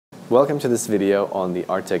Welcome to this video on the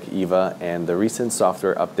Artec Eva and the recent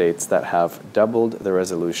software updates that have doubled the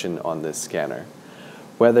resolution on this scanner.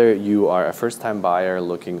 Whether you are a first-time buyer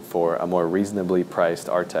looking for a more reasonably priced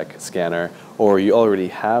Artec scanner or you already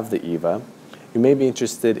have the Eva, you may be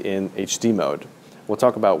interested in HD mode. We'll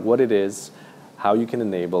talk about what it is, how you can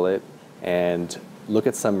enable it, and look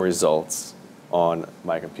at some results on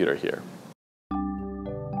my computer here.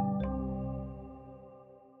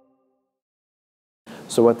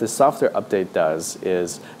 So what this software update does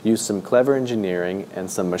is use some clever engineering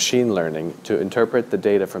and some machine learning to interpret the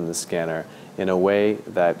data from the scanner in a way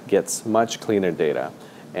that gets much cleaner data.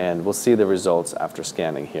 And we'll see the results after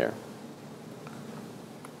scanning here.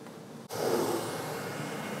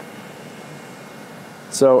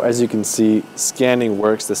 So as you can see, scanning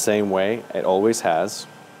works the same way it always has.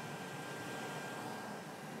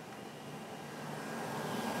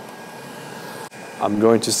 I'm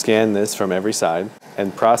going to scan this from every side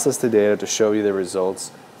and process the data to show you the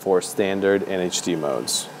results for standard and HD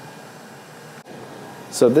modes.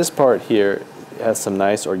 So this part here has some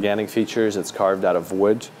nice organic features. It's carved out of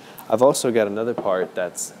wood. I've also got another part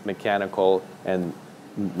that's mechanical and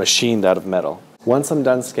machined out of metal. Once I'm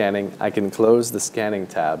done scanning, I can close the scanning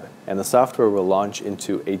tab and the software will launch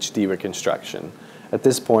into HD reconstruction. At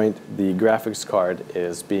this point, the graphics card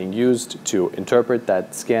is being used to interpret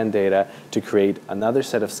that scan data to create another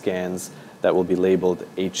set of scans that will be labeled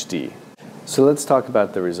HD. So let's talk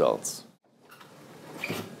about the results.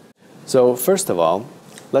 So first of all,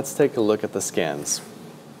 let's take a look at the scans.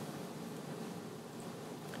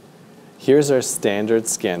 Here's our standard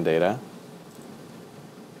scan data.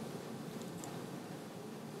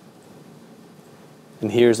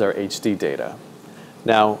 And here's our HD data.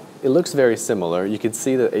 Now, it looks very similar. You can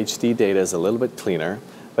see that HD data is a little bit cleaner,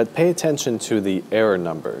 but pay attention to the error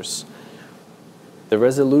numbers. The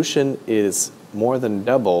resolution is more than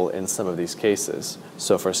double in some of these cases.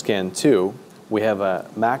 So for scan 2, we have a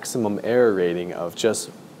maximum error rating of just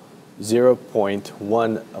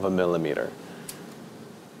 0.1 of a millimeter.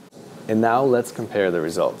 And now let's compare the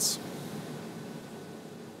results.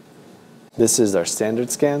 This is our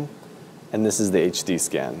standard scan, and this is the HD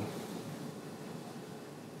scan.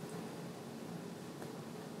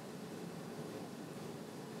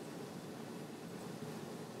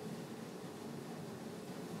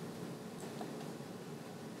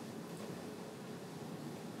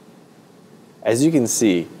 As you can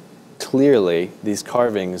see, clearly these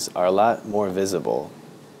carvings are a lot more visible.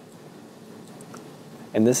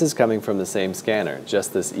 And this is coming from the same scanner,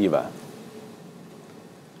 just this Eva.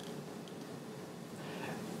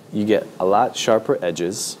 You get a lot sharper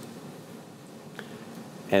edges,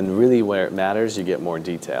 and really where it matters, you get more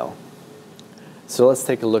detail. So let's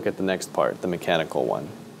take a look at the next part, the mechanical one.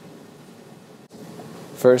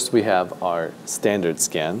 First we have our standard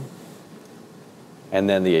scan, and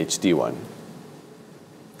then the HD one.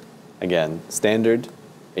 Again, standard,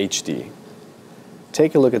 HD.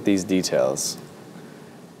 Take a look at these details.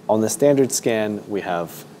 On the standard scan, we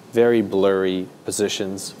have very blurry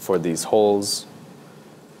positions for these holes.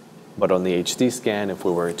 But on the HD scan, if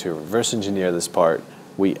we were to reverse engineer this part,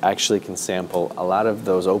 we actually can sample a lot of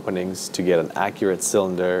those openings to get an accurate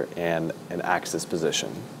cylinder and an axis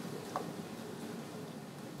position.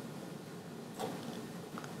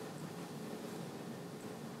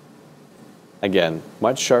 Again,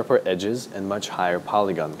 much sharper edges and much higher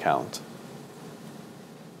polygon count.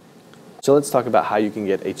 So let's talk about how you can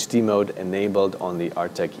get HD mode enabled on the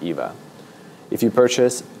Artec Eva. If you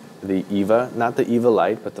purchase the Eva, not the Eva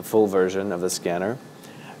Lite, but the full version of the scanner,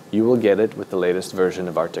 you will get it with the latest version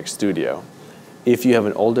of Artec Studio. If you have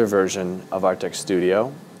an older version of Artec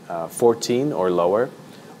Studio, 14 or lower,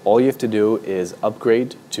 all you have to do is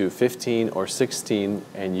upgrade to 15 or 16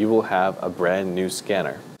 and you will have a brand new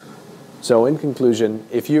scanner. So in conclusion,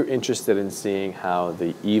 if you're interested in seeing how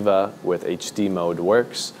the Eva with HD mode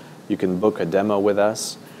works, you can book a demo with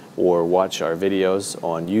us or watch our videos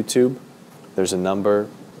on YouTube. There's a number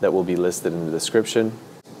that will be listed in the description,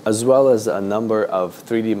 as well as a number of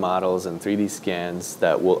 3D models and 3D scans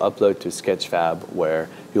that we'll upload to Sketchfab, where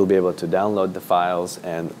you'll be able to download the files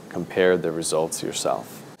and compare the results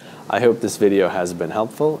yourself. I hope this video has been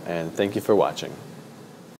helpful, and thank you for watching.